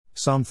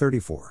Psalm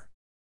 34.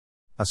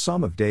 A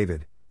psalm of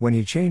David, when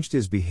he changed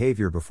his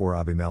behavior before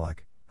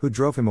Abimelech, who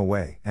drove him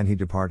away, and he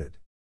departed.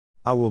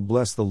 I will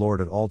bless the Lord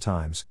at all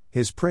times,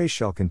 his praise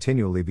shall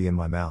continually be in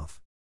my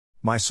mouth.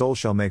 My soul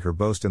shall make her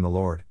boast in the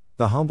Lord,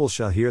 the humble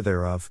shall hear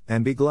thereof,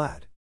 and be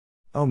glad.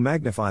 O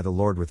magnify the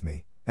Lord with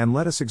me, and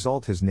let us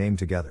exalt his name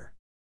together.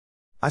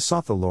 I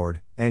sought the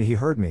Lord, and he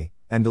heard me,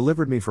 and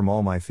delivered me from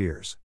all my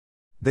fears.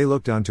 They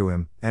looked unto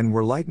him, and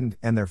were lightened,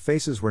 and their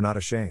faces were not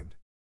ashamed.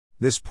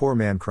 This poor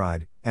man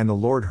cried, and the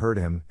Lord heard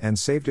him, and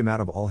saved him out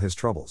of all his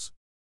troubles.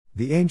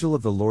 The angel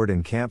of the Lord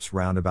encamps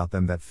round about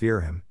them that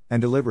fear him,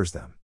 and delivers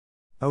them.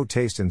 O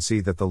taste and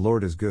see that the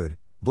Lord is good,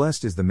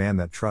 blessed is the man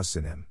that trusts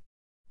in him.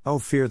 O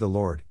fear the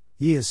Lord,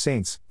 ye his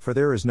saints, for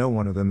there is no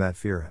one of them that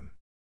fear him.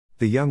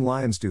 The young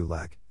lions do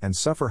lack, and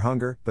suffer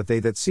hunger, but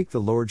they that seek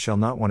the Lord shall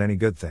not want any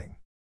good thing.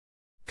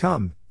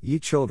 Come, ye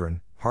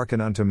children,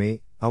 hearken unto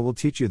me, I will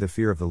teach you the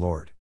fear of the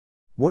Lord.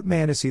 What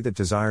man is he that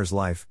desires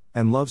life,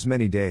 and loves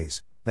many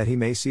days, that he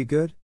may see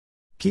good?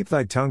 Keep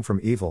thy tongue from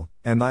evil,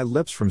 and thy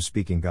lips from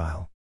speaking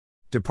guile.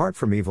 Depart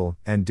from evil,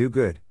 and do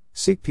good,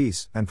 seek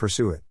peace, and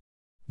pursue it.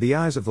 The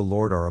eyes of the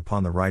Lord are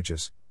upon the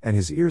righteous, and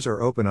his ears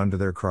are open unto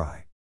their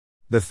cry.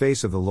 The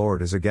face of the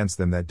Lord is against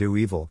them that do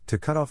evil, to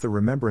cut off the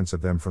remembrance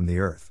of them from the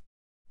earth.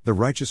 The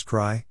righteous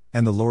cry,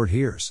 and the Lord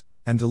hears,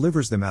 and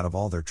delivers them out of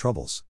all their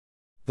troubles.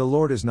 The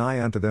Lord is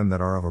nigh unto them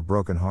that are of a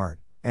broken heart,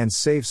 and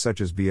saves such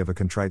as be of a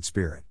contrite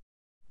spirit.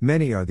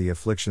 Many are the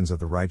afflictions of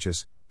the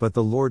righteous, but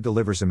the Lord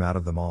delivers him out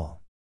of them all.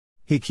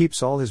 He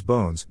keeps all his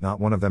bones, not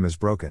one of them is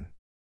broken.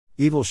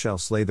 Evil shall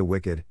slay the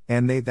wicked,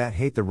 and they that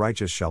hate the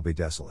righteous shall be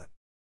desolate.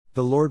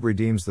 The Lord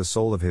redeems the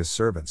soul of his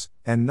servants,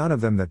 and none of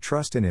them that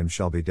trust in him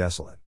shall be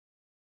desolate.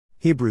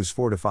 Hebrews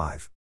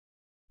 4-5.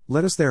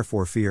 Let us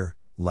therefore fear,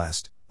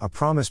 lest, a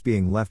promise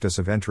being left us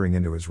of entering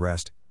into his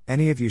rest,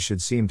 any of you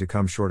should seem to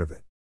come short of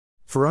it.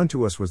 For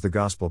unto us was the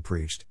gospel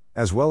preached,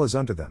 as well as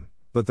unto them,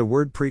 but the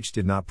word preached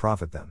did not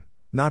profit them,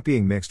 not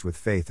being mixed with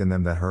faith in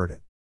them that heard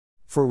it.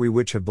 For we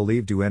which have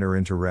believed do enter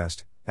into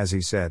rest, as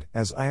he said,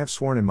 as I have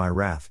sworn in my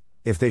wrath,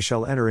 if they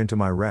shall enter into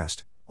my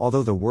rest,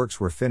 although the works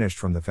were finished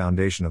from the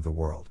foundation of the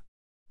world.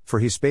 For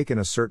he spake in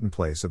a certain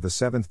place of the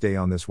seventh day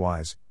on this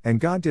wise, and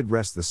God did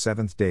rest the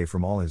seventh day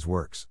from all his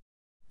works.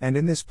 And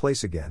in this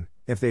place again,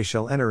 if they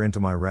shall enter into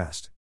my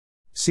rest.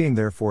 Seeing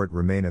therefore it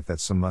remaineth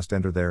that some must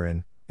enter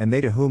therein, and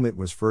they to whom it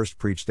was first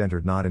preached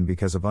entered not in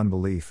because of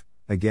unbelief.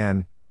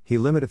 Again, he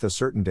limiteth a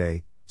certain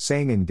day,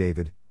 saying in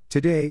David,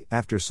 Today,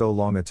 after so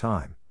long a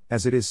time,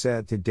 as it is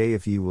said, Today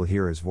if ye will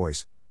hear his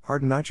voice,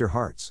 harden not your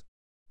hearts.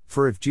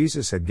 For if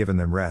Jesus had given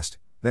them rest,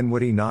 then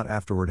would he not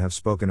afterward have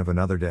spoken of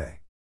another day?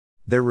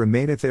 There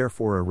remaineth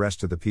therefore a rest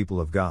to the people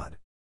of God.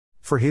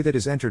 For he that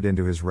is entered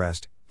into his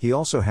rest, he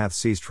also hath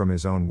ceased from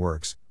his own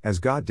works, as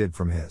God did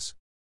from his.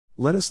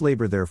 Let us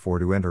labor therefore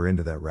to enter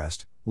into that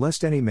rest,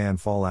 lest any man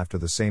fall after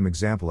the same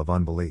example of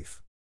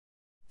unbelief.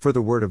 For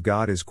the word of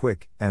God is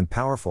quick, and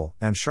powerful,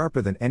 and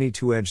sharper than any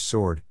two-edged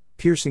sword,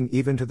 piercing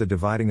even to the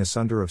dividing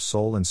asunder of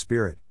soul and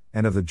spirit,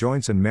 and of the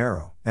joints and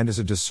marrow, and is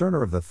a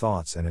discerner of the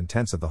thoughts and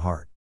intents of the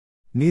heart.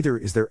 Neither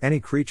is there any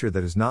creature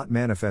that is not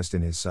manifest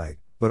in his sight,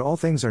 but all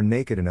things are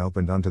naked and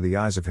opened unto the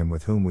eyes of him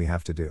with whom we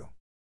have to do.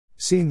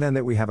 Seeing then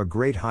that we have a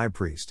great high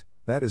priest,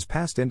 that is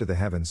passed into the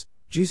heavens,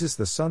 Jesus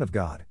the Son of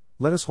God,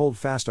 let us hold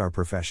fast our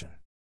profession.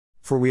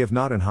 For we have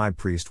not an high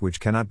priest which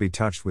cannot be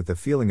touched with the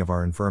feeling of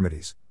our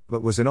infirmities,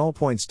 but was in all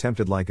points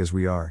tempted like as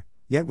we are,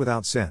 yet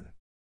without sin.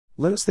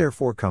 Let us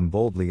therefore come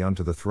boldly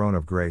unto the throne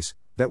of grace,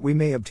 that we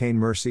may obtain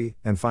mercy,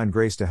 and find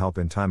grace to help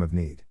in time of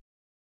need.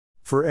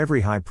 For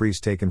every high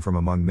priest taken from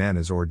among men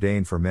is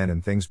ordained for men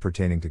in things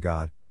pertaining to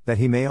God, that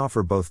he may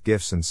offer both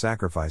gifts and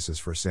sacrifices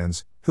for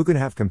sins, who can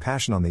have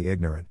compassion on the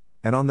ignorant,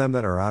 and on them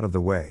that are out of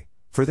the way,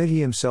 for that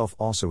he himself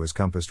also is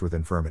compassed with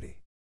infirmity.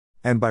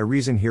 And by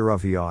reason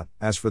hereof he ought,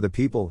 as for the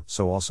people,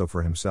 so also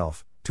for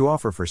himself, to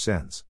offer for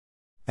sins.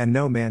 And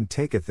no man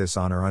taketh this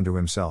honor unto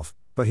himself,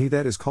 but he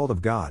that is called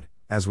of God,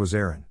 as was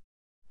Aaron.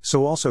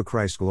 So also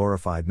Christ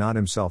glorified not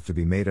himself to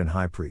be made an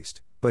high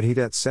priest, but he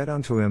that said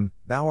unto him,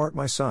 Thou art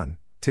my son,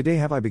 today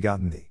have I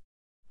begotten thee.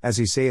 As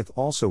he saith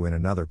also in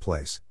another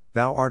place,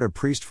 Thou art a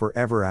priest for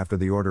ever after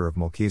the order of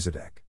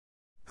Melchizedek.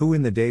 Who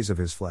in the days of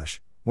his flesh,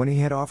 when he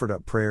had offered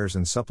up prayers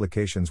and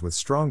supplications with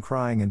strong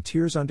crying and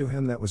tears unto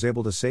him that was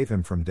able to save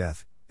him from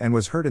death, and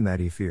was heard in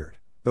that he feared,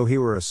 though he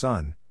were a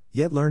son,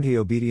 yet learned he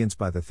obedience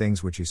by the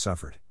things which he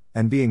suffered,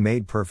 and being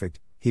made perfect,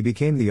 he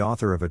became the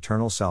author of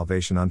eternal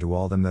salvation unto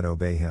all them that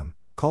obey him,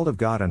 called of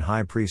God and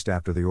high priest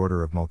after the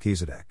order of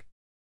Melchizedek.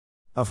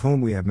 Of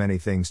whom we have many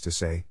things to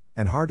say,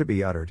 and hard to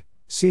be uttered,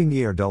 seeing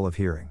ye are dull of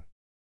hearing.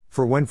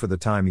 For when for the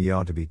time ye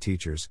ought to be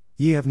teachers,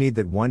 ye have need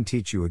that one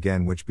teach you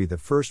again which be the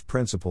first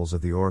principles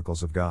of the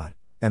oracles of God,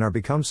 and are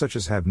become such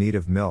as have need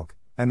of milk,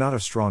 and not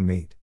of strong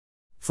meat.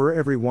 For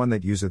every one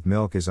that useth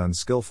milk is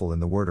unskillful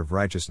in the word of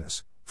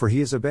righteousness, for he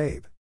is a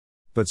babe.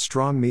 But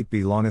strong meat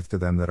belongeth to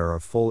them that are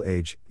of full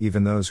age,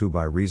 even those who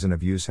by reason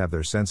of use have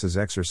their senses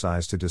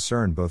exercised to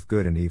discern both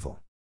good and evil.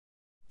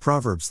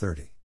 Proverbs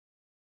 30.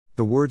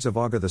 The words of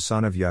Agur the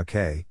son of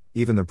Jakeh,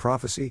 even the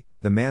prophecy,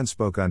 the man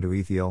spoke unto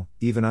Ethiel,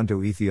 even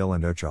unto Ethiel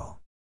and Ochal.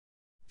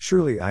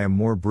 Surely I am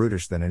more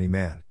brutish than any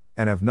man,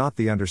 and have not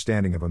the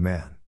understanding of a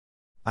man.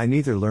 I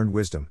neither learned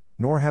wisdom,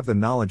 nor have the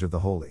knowledge of the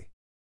holy.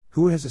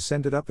 Who has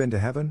ascended up into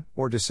heaven,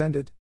 or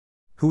descended?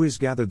 Who has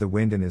gathered the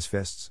wind in his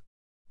fists?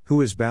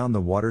 Who has bound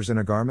the waters in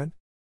a garment?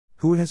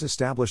 Who has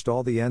established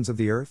all the ends of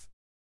the earth?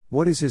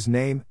 What is his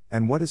name,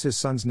 and what is his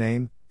son's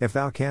name, if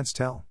thou canst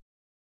tell?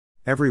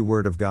 Every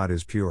word of God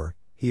is pure,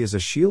 he is a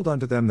shield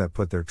unto them that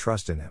put their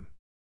trust in him.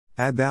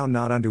 Add thou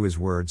not unto his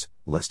words,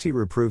 lest he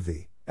reprove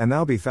thee, and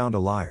thou be found a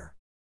liar.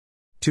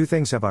 2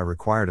 things have I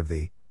required of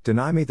thee,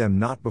 deny me them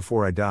not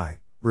before I die,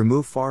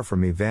 remove far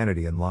from me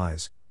vanity and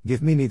lies,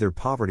 give me neither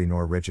poverty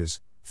nor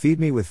riches, feed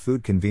me with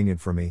food convenient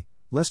for me,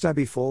 lest I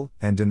be full,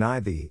 and deny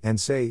thee, and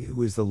say,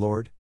 Who is the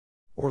Lord?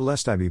 Or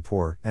lest I be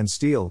poor, and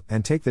steal,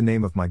 and take the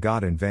name of my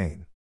God in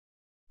vain.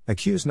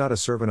 Accuse not a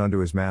servant unto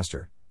his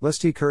master,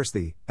 lest he curse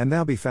thee, and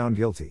thou be found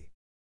guilty.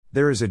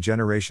 There is a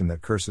generation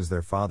that curses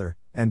their father,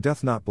 and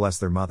doth not bless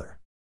their mother.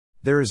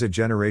 There is a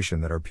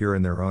generation that are pure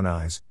in their own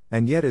eyes,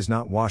 and yet is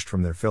not washed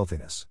from their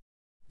filthiness.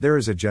 There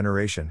is a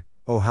generation,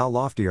 oh how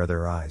lofty are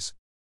their eyes!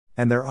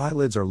 And their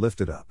eyelids are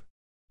lifted up.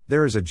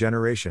 There is a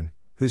generation,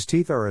 whose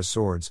teeth are as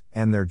swords,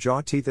 and their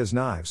jaw teeth as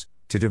knives,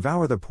 to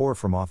devour the poor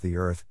from off the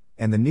earth,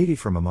 and the needy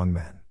from among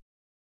men.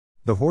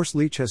 The horse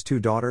leech has 2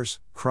 daughters,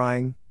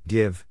 crying,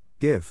 Give,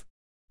 give.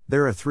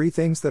 There are 3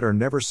 things that are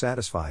never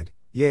satisfied,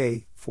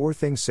 yea, 4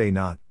 things say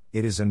not,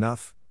 It is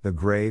enough, the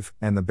grave,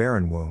 and the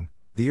barren womb,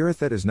 the earth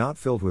that is not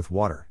filled with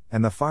water,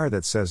 and the fire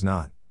that says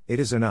not, It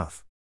is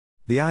enough.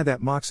 The eye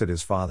that mocks at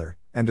his father,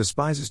 and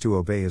despises to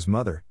obey his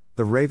mother,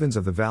 the ravens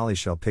of the valley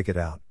shall pick it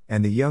out,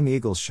 and the young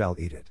eagles shall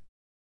eat it.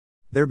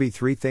 There be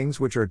 3 things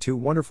which are too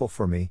wonderful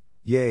for me,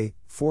 yea,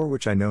 4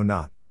 which I know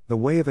not, the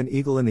way of an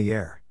eagle in the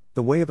air,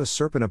 the way of a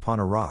serpent upon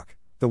a rock,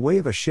 the way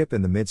of a ship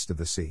in the midst of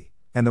the sea,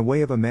 and the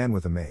way of a man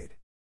with a maid.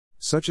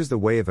 Such is the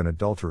way of an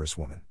adulterous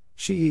woman,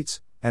 she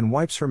eats, and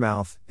wipes her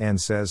mouth,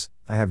 and says,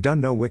 I have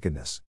done no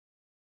wickedness.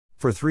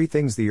 For 3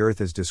 things the earth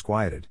is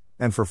disquieted,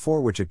 and for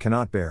 4 which it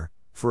cannot bear,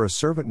 for a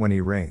servant when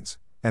he reigns,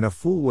 and a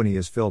fool when he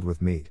is filled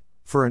with meat,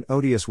 for an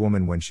odious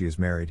woman when she is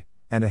married,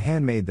 and a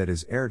handmaid that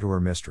is heir to her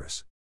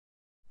mistress.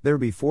 There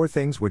be 4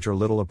 things which are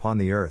little upon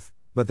the earth,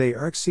 but they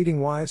are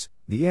exceeding wise,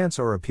 the ants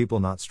are a people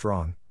not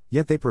strong,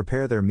 yet they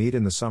prepare their meat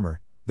in the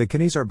summer, the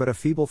canies are but a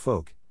feeble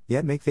folk,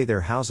 yet make they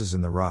their houses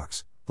in the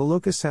rocks, the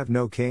locusts have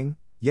no king,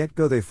 yet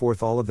go they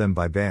forth all of them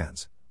by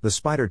bands, the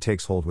spider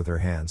takes hold with her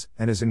hands,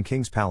 and is in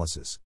kings'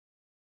 palaces.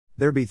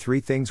 There be 3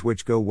 things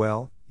which go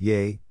well,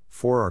 yea,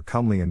 4 are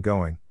comely and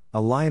going,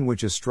 a lion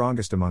which is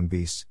strongest among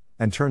beasts,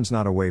 and turns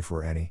not away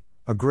for any,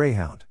 a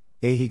greyhound,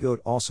 a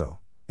he-goat also,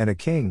 and a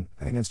king,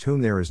 against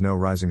whom there is no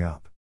rising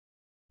up.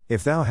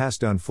 If thou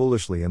hast done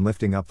foolishly in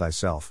lifting up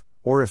thyself,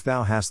 or if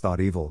thou hast thought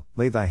evil,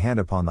 lay thy hand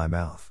upon thy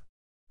mouth.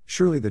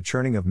 Surely the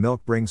churning of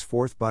milk brings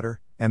forth butter,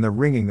 and the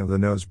wringing of the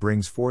nose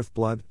brings forth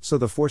blood, so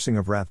the forcing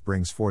of wrath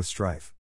brings forth strife.